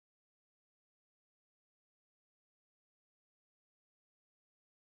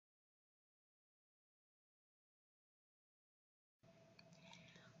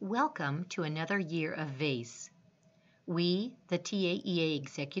Welcome to another year of VASE. We, the TAEA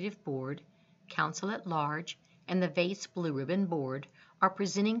Executive Board, Council at Large, and the VASE Blue Ribbon Board are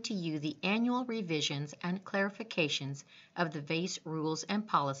presenting to you the annual revisions and clarifications of the VASE rules and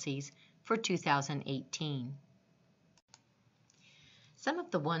policies for 2018. Some of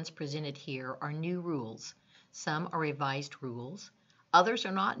the ones presented here are new rules. Some are revised rules. Others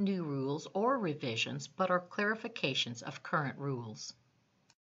are not new rules or revisions, but are clarifications of current rules.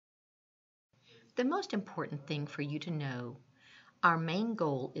 The most important thing for you to know, our main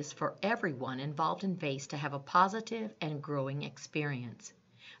goal is for everyone involved in VASE to have a positive and growing experience.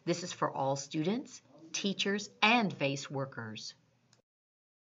 This is for all students, teachers, and VASE workers.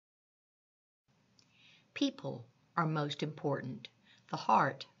 People are most important, the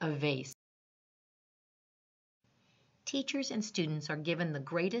heart of VASE. Teachers and students are given the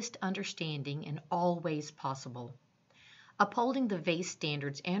greatest understanding in all ways possible. Upholding the VASE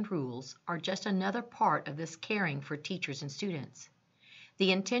standards and rules are just another part of this caring for teachers and students.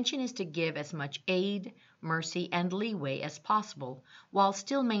 The intention is to give as much aid, mercy, and leeway as possible while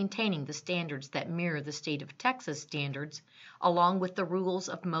still maintaining the standards that mirror the state of Texas standards, along with the rules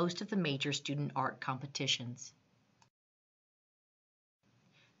of most of the major student art competitions.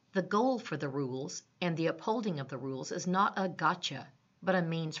 The goal for the rules and the upholding of the rules is not a gotcha, but a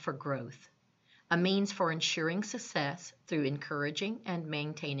means for growth. A means for ensuring success through encouraging and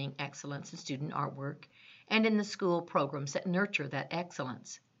maintaining excellence in student artwork and in the school programs that nurture that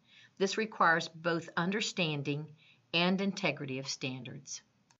excellence. This requires both understanding and integrity of standards.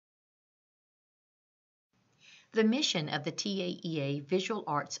 The mission of the TAEA Visual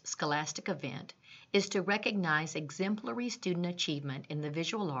Arts Scholastic event is to recognize exemplary student achievement in the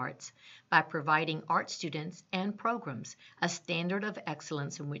visual arts by providing art students and programs a standard of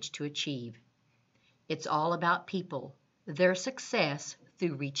excellence in which to achieve. It's all about people, their success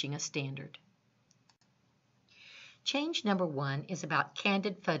through reaching a standard. Change number 1 is about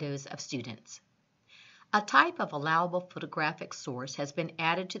candid photos of students. A type of allowable photographic source has been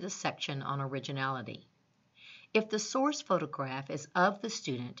added to the section on originality. If the source photograph is of the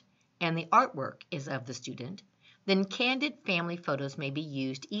student and the artwork is of the student, then candid family photos may be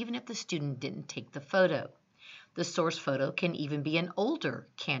used even if the student didn't take the photo. The source photo can even be an older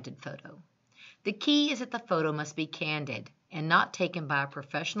candid photo. The key is that the photo must be candid and not taken by a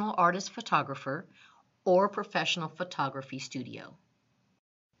professional artist photographer or professional photography studio.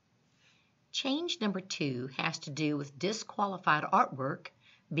 Change number 2 has to do with disqualified artwork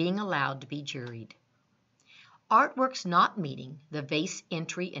being allowed to be juried. Artworks not meeting the VASE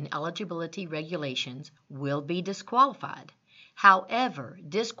entry and eligibility regulations will be disqualified. However,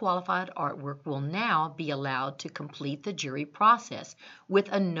 disqualified artwork will now be allowed to complete the jury process with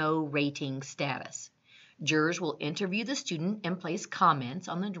a no rating status. Jurors will interview the student and place comments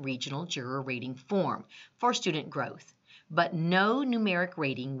on the regional juror rating form for student growth, but no numeric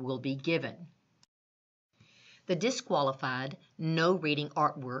rating will be given. The disqualified, no rating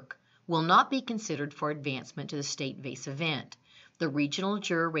artwork will not be considered for advancement to the state VASE event. The regional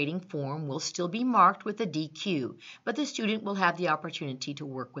juror rating form will still be marked with a DQ, but the student will have the opportunity to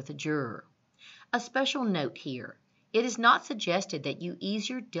work with a juror. A special note here. It is not suggested that you ease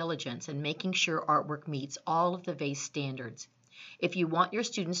your diligence in making sure artwork meets all of the VASE standards. If you want your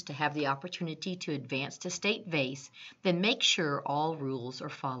students to have the opportunity to advance to state VASE, then make sure all rules are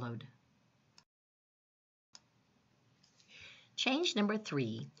followed. Change number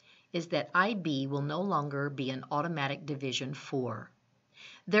 3 is that IB will no longer be an automatic Division 4.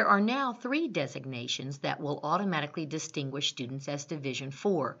 There are now 3 designations that will automatically distinguish students as Division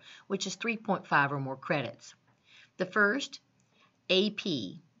 4, which is 3.5 or more credits. The first, AP,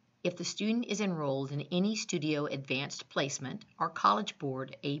 if the student is enrolled in any Studio Advanced Placement or College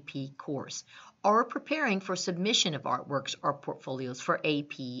Board AP course, or preparing for submission of artworks or portfolios for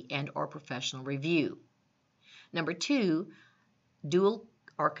AP and or professional review. Number 2, dual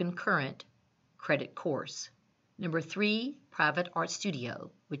or concurrent credit course. Number 3, private art studio,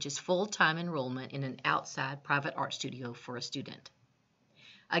 which is full-time enrollment in an outside private art studio for a student.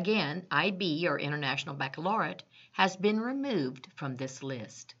 Again, IB or International Baccalaureate has been removed from this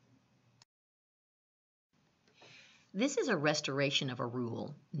list. This is a restoration of a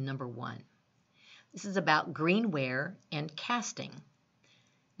rule, number 1. This is about greenware and casting.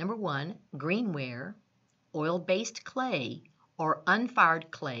 Number 1, greenware, oil-based clay, or unfired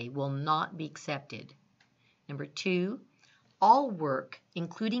clay will not be accepted. Number 2, all work,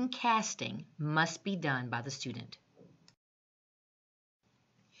 including casting, must be done by the student.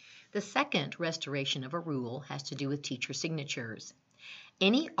 The second restoration of a rule has to do with teacher signatures.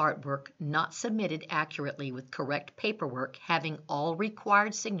 Any artwork not submitted accurately with correct paperwork having all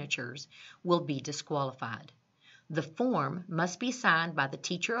required signatures will be disqualified. The form must be signed by the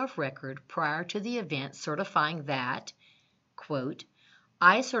teacher of record prior to the event, certifying that, quote,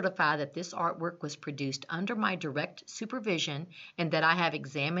 I certify that this artwork was produced under my direct supervision and that I have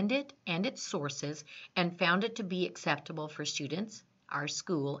examined it and its sources and found it to be acceptable for students, our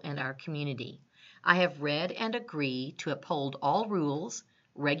school, and our community. I have read and agree to uphold all rules,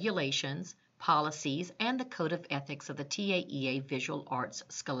 regulations, policies, and the Code of Ethics of the TAEA Visual Arts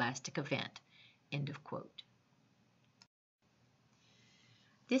Scholastic Event. End of quote.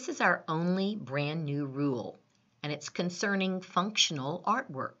 This is our only brand new rule, and it's concerning functional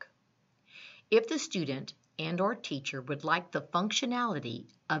artwork. If the student and/or teacher would like the functionality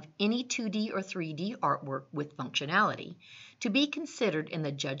of any 2D or 3D artwork with functionality to be considered in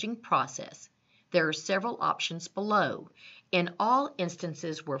the judging process, there are several options below. In all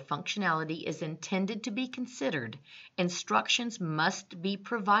instances where functionality is intended to be considered, instructions must be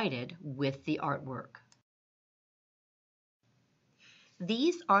provided with the artwork.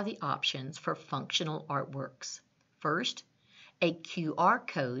 These are the options for functional artworks. First, a QR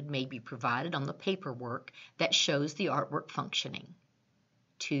code may be provided on the paperwork that shows the artwork functioning.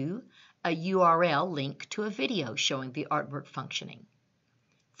 2. A URL link to a video showing the artwork functioning.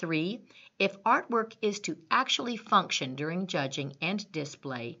 3. If artwork is to actually function during judging and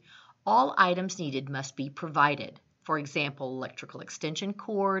display, all items needed must be provided. For example, electrical extension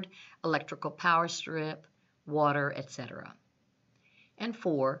cord, electrical power strip, water, etc. And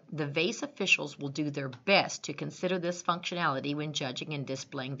 4, the VASE officials will do their best to consider this functionality when judging and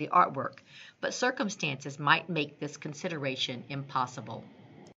displaying the artwork, but circumstances might make this consideration impossible.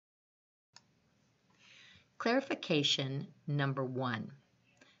 Clarification number 1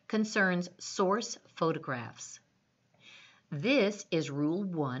 concerns source photographs. This is Rule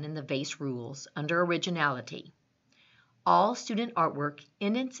 1 in the VASE rules under originality. All student artwork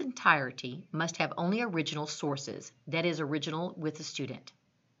in its entirety must have only original sources, that is, original with the student.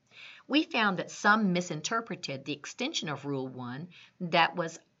 We found that some misinterpreted the extension of Rule 1 that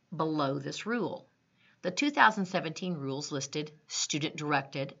was below this rule. The 2017 rules listed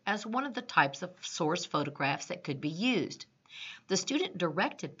student-directed as one of the types of source photographs that could be used. The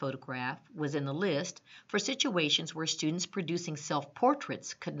student-directed photograph was in the list for situations where students producing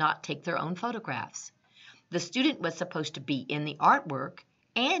self-portraits could not take their own photographs. The student was supposed to be in the artwork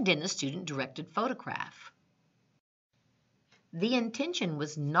and in the student-directed photograph. The intention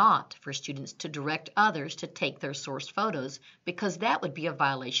was not for students to direct others to take their source photos because that would be a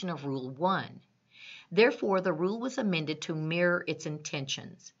violation of Rule 1. Therefore, the rule was amended to mirror its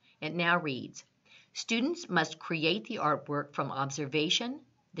intentions. It now reads, students must create the artwork from observation,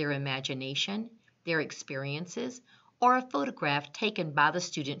 their imagination, their experiences, or a photograph taken by the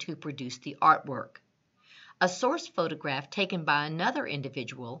student who produced the artwork. A source photograph taken by another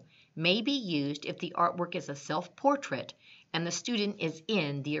individual may be used if the artwork is a self-portrait and the student is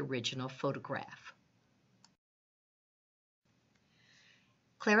in the original photograph.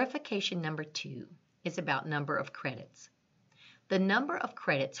 Clarification number 2 is about number of credits. The number of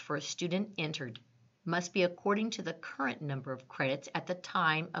credits for a student entered must be according to the current number of credits at the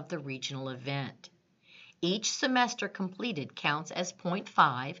time of the regional event. Each semester completed counts as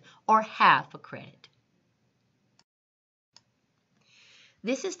 0.5 or half a credit.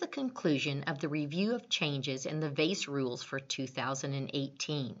 This is the conclusion of the review of changes in the VASE rules for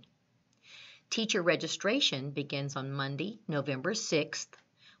 2018. Teacher registration begins on Monday, November 6th,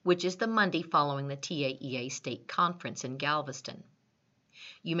 which is the Monday following the TAEA State Conference in Galveston.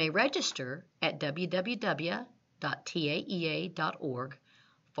 You may register at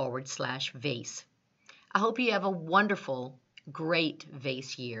www.taea.org/VASE. I hope you have a wonderful, great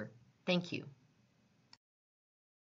VASE year. Thank you.